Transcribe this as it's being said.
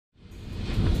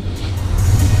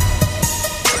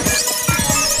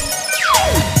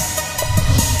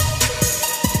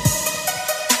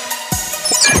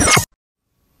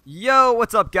Yo,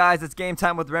 what's up guys? It's Game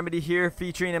Time with Remedy here,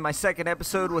 featuring in my second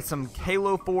episode with some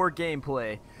Halo 4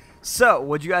 gameplay. So,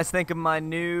 what'd you guys think of my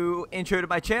new intro to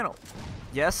my channel?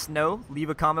 Yes? No?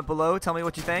 Leave a comment below, tell me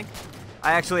what you think.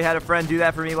 I actually had a friend do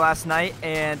that for me last night,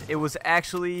 and it was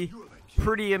actually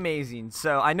pretty amazing.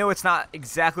 So, I know it's not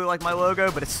exactly like my logo,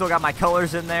 but it's still got my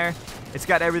colors in there. It's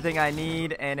got everything I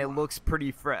need, and it looks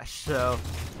pretty fresh. So,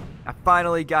 I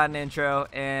finally got an intro,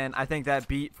 and I think that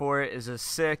beat for it is just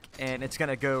sick, and it's going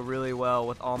to go really well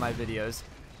with all my videos.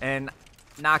 And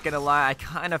not going to lie, I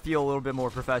kind of feel a little bit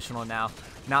more professional now.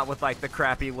 Not with like the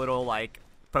crappy little like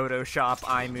Photoshop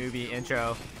iMovie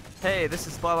intro. Hey, this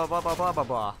is blah blah blah blah blah blah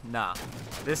blah. Nah,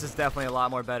 this is definitely a lot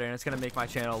more better, and it's going to make my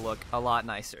channel look a lot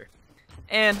nicer.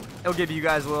 And it'll give you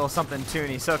guys a little something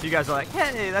toony. So if you guys are like,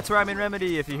 hey, that's where I'm in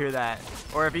Remedy, if you hear that.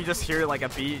 Or if you just hear like a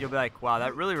beat, you'll be like, wow,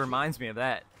 that really reminds me of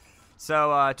that.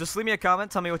 So just leave me a comment,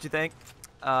 tell me what you think.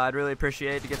 I'd really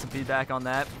appreciate it to get some feedback on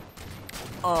that.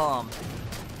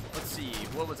 Let's see,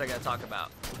 what was I gonna talk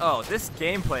about? Oh, this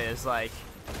gameplay is like,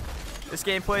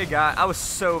 I was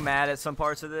so mad at some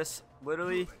parts of this.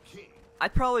 Literally, I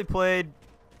probably played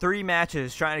 3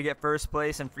 matches trying to get first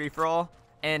place in free-for-all,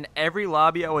 and every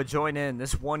lobby I would join in,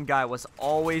 this one guy was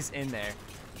always in there,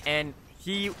 and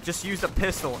he just used a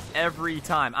pistol every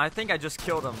time. I think I just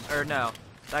killed him, or no.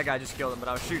 That guy just killed him, but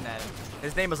I was shooting at him.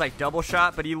 His name was like Double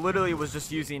Shot, but he literally was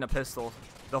just using a pistol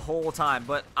the whole time.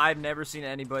 But I've never seen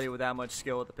anybody with that much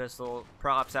skill with the pistol.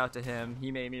 Props out to him. He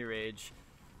made me rage.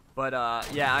 But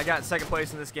yeah, I got second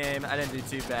place in this game. I didn't do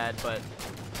too bad, but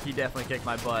he definitely kicked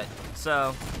my butt.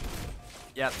 So,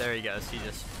 yep, there he goes. He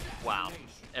just, wow,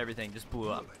 everything just blew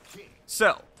up.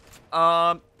 So,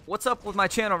 what's up with my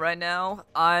channel right now?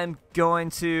 I'm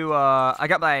going to, I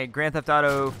got my Grand Theft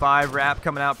Auto 5 rap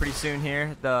coming out pretty soon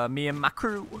here. The Me and My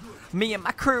Crew,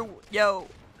 yo.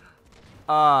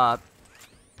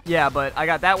 Yeah, but I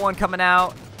got that one coming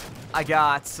out. I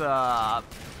got,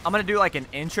 I'm going to do like an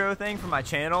intro thing for my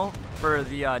channel for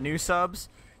the new subs.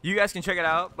 You guys can check it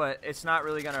out, but it's not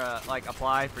really going to like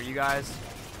apply for you guys.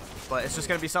 But it's just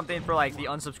going to be something for like the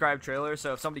unsubscribed trailer.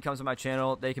 So if somebody comes to my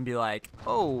channel, they can be like,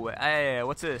 oh, hey,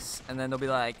 what's this? And then they'll be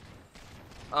like,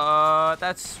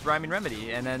 that's Rhyming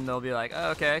Remedy. And then they'll be like,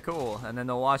 oh, okay, cool. And then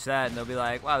they'll watch that and they'll be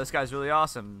like, wow, this guy's really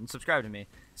awesome. And subscribe to me.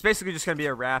 It's basically just going to be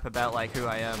a rap about like who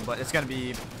I am. But it's not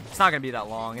going to be that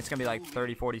long. It's going to be like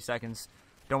 30, 40 seconds.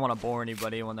 Don't want to bore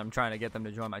anybody when I'm trying to get them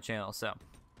to join my channel. So,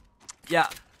 yeah.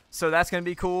 So that's going to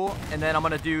be cool. And then I'm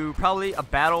going to do probably a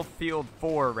Battlefield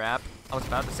 4 rap. I was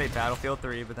about to say Battlefield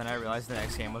 3, but then I realized the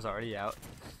next game was already out.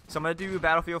 So I'm going to do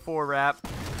Battlefield 4 rap.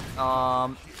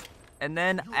 And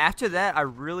then after that, I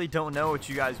really don't know what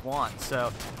you guys want.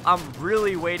 So I'm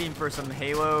really waiting for some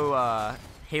Halo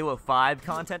 5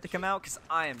 content to come out, because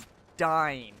I am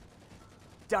dying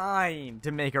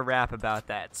to make a rap about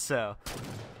that. So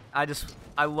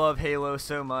I love Halo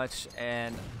so much,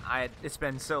 and it's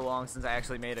been so long since I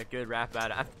actually made a good rap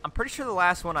about it. I'm pretty sure the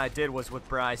last one I did was with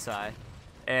Brysai,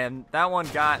 and that one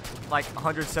got like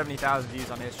 170,000 views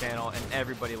on his channel, and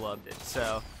everybody loved it.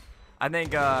 So I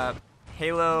think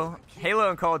Halo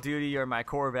and Call of Duty are my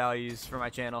core values for my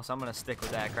channel, so I'm gonna stick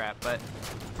with that crap. But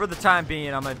for the time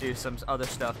being, I'm gonna do some other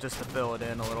stuff just to fill it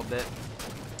in a little bit.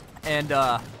 And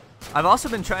I've also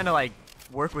been trying to like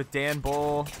work with Dan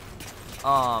Bull,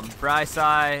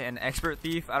 Brysai, and Expert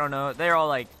Thief. I don't know, they're all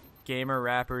like gamer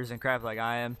rappers and crap like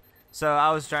I am. So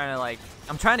I was trying to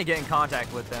I'm trying to get in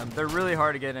contact with them. They're really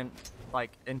hard to get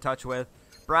in touch with.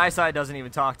 Brysai doesn't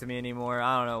even talk to me anymore.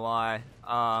 I don't know why.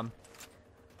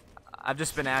 I've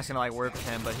just been asking to like work with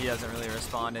him, but he hasn't really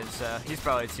responded. So he's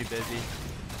probably too busy.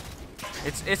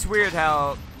 It's weird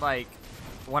how like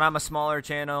when I'm a smaller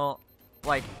channel,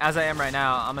 like as I am right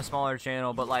now, I'm a smaller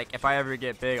channel, but like if I ever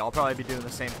get big, I'll probably be doing the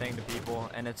same thing to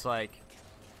people, and it's like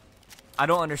I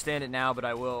don't understand it now, but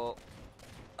I will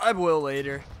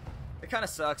later. It kind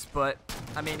of sucks, but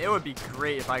I mean, it would be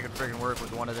great if I could freaking work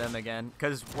with one of them again,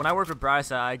 because when I worked with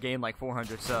Brysai, I gained like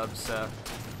 400 subs, so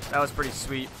that was pretty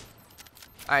sweet.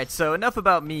 Alright, so enough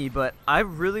about me, but I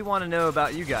really want to know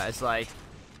about you guys. Like,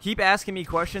 keep asking me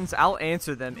questions. I'll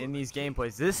answer them in these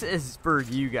gameplays. This is for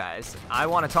you guys. I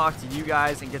want to talk to you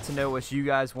guys and get to know what you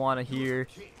guys want to hear,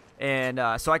 and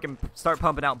so I can start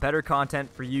pumping out better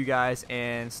content for you guys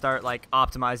and start like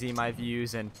optimizing my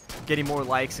views and getting more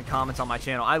likes and comments on my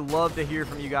channel. I love to hear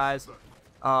from you guys.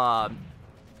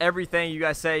 Everything you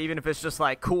guys say, even if it's just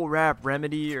like cool rap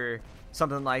Remedy or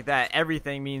something like that,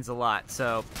 everything means a lot.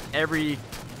 So every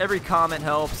comment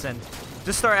helps, and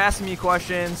just start asking me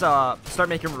questions. Start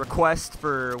making requests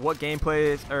for what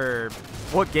gameplays or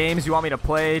what games you want me to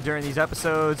play during these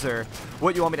episodes, or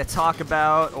what you want me to talk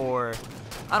about, or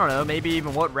I don't know, maybe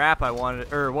even what rap I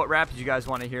wanted, or what rap did you guys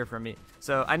want to hear from me?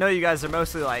 So I know you guys are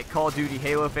mostly like Call of Duty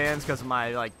Halo fans because of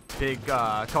my like big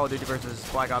Call of Duty versus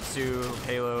Black Ops 2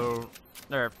 Halo,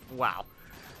 or wow,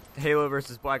 Halo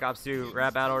versus Black Ops 2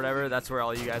 rap battle or whatever. That's where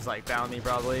all you guys like found me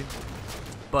probably.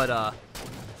 But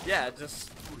yeah,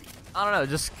 just I don't know,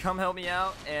 just come help me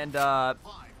out and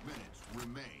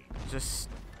just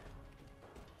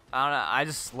I don't know. I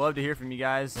just love to hear from you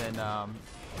guys and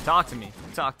talk to me.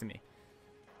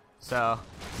 So,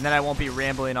 and then I won't be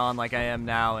rambling on like I am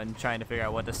now and trying to figure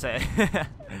out what to say.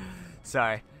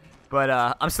 Sorry. But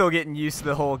I'm still getting used to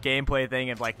the whole gameplay thing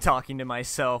of like talking to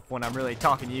myself when I'm really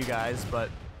talking to you guys, but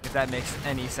if that makes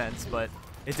any sense, but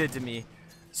it did to me.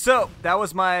 So, that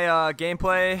was my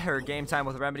gameplay or game time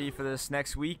with Remedy for this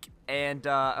next week, and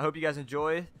I hope you guys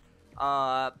enjoy.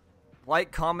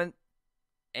 Like, comment,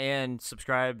 and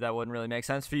subscribe. That wouldn't really make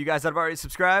sense for you guys that have already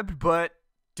subscribed, but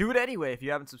do it anyway if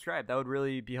you haven't subscribed. That would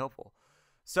really be helpful.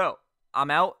 So, I'm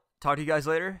out. Talk to you guys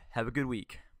later. Have a good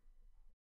week.